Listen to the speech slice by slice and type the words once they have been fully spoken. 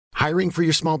Hiring for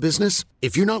your small business?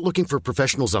 If you're not looking for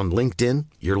professionals on LinkedIn,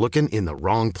 you're looking in the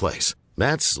wrong place.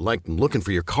 That's like looking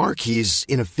for your car keys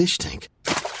in a fish tank.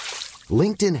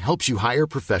 LinkedIn helps you hire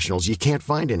professionals you can't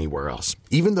find anywhere else,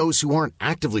 even those who aren't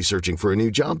actively searching for a new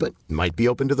job but might be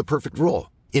open to the perfect role.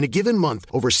 In a given month,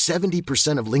 over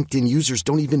 70% of LinkedIn users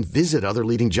don't even visit other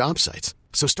leading job sites.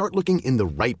 So start looking in the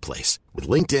right place. With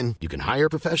LinkedIn, you can hire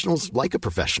professionals like a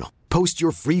professional. Post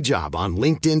your free job on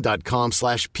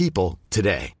linkedin.com/people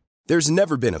today. There's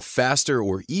never been a faster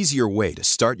or easier way to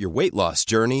start your weight loss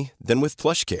journey than with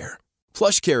PlushCare.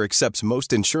 PlushCare accepts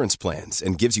most insurance plans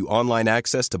and gives you online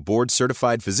access to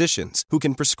board-certified physicians who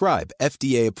can prescribe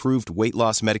FDA-approved weight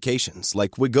loss medications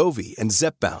like Wegovy and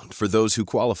Zepbound for those who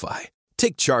qualify.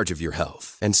 Take charge of your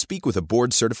health and speak with a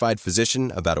board-certified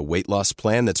physician about a weight loss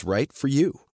plan that's right for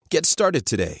you. Get started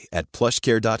today at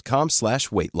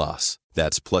plushcare.com/weight loss.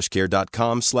 That's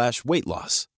plushcare.com/weight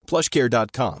loss.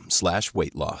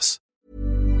 plushcare.com/weight loss.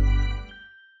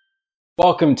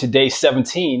 Welcome to day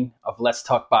 17 of Let's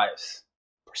Talk Bias.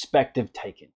 Perspective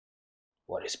taken.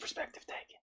 What is perspective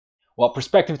taken? Well,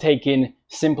 perspective taken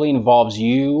simply involves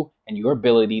you and your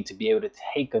ability to be able to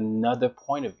take another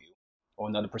point of view or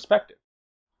another perspective.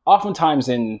 Oftentimes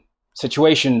in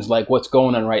situations like what's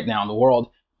going on right now in the world,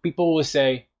 people will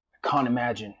say, I can't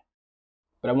imagine.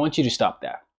 But I want you to stop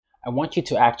that. I want you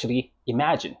to actually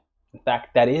imagine. In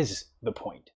fact, that is the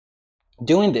point.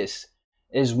 Doing this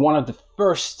is one of the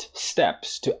first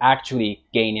steps to actually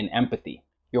gaining empathy.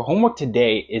 Your homework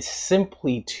today is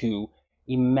simply to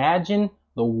imagine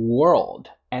the world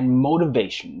and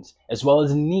motivations as well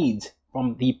as needs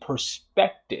from the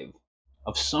perspective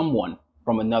of someone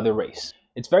from another race.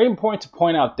 It's very important to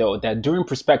point out, though, that during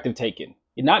perspective taking,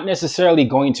 you're not necessarily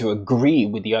going to agree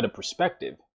with the other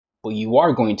perspective, but you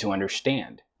are going to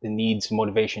understand the needs,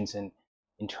 motivations, and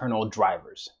internal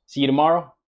drivers. See you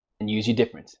tomorrow, and use your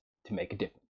difference to make a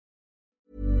difference.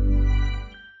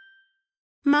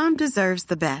 Mom deserves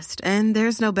the best, and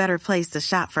there's no better place to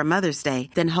shop for Mother's Day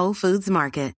than Whole Foods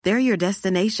Market. They're your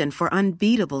destination for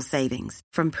unbeatable savings,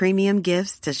 from premium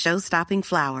gifts to show-stopping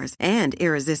flowers and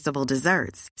irresistible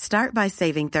desserts. Start by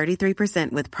saving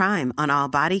 33% with Prime on all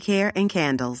body care and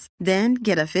candles. Then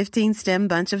get a 15-stem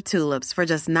bunch of tulips for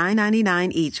just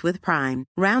 $9.99 each with Prime.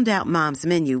 Round out Mom's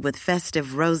menu with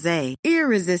festive rosé,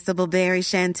 irresistible berry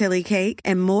chantilly cake,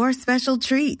 and more special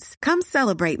treats. Come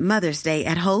celebrate Mother's Day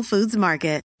at Whole Foods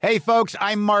Market. Hey, folks,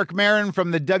 I'm Mark Maron from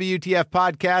the WTF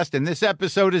Podcast, and this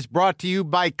episode is brought to you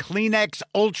by Kleenex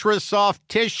Ultra Soft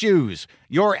Tissues,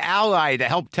 your ally to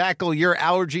help tackle your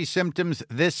allergy symptoms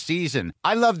this season.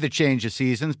 I love the change of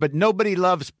seasons, but nobody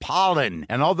loves pollen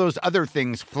and all those other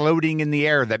things floating in the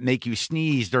air that make you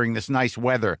sneeze during this nice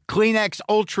weather. Kleenex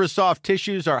Ultra Soft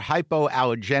Tissues are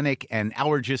hypoallergenic and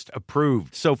allergist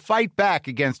approved, so fight back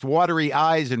against watery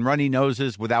eyes and runny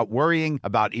noses without worrying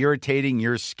about irritating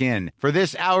your skin. For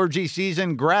this allergy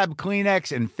season, grab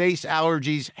Kleenex and face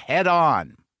allergies head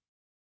on.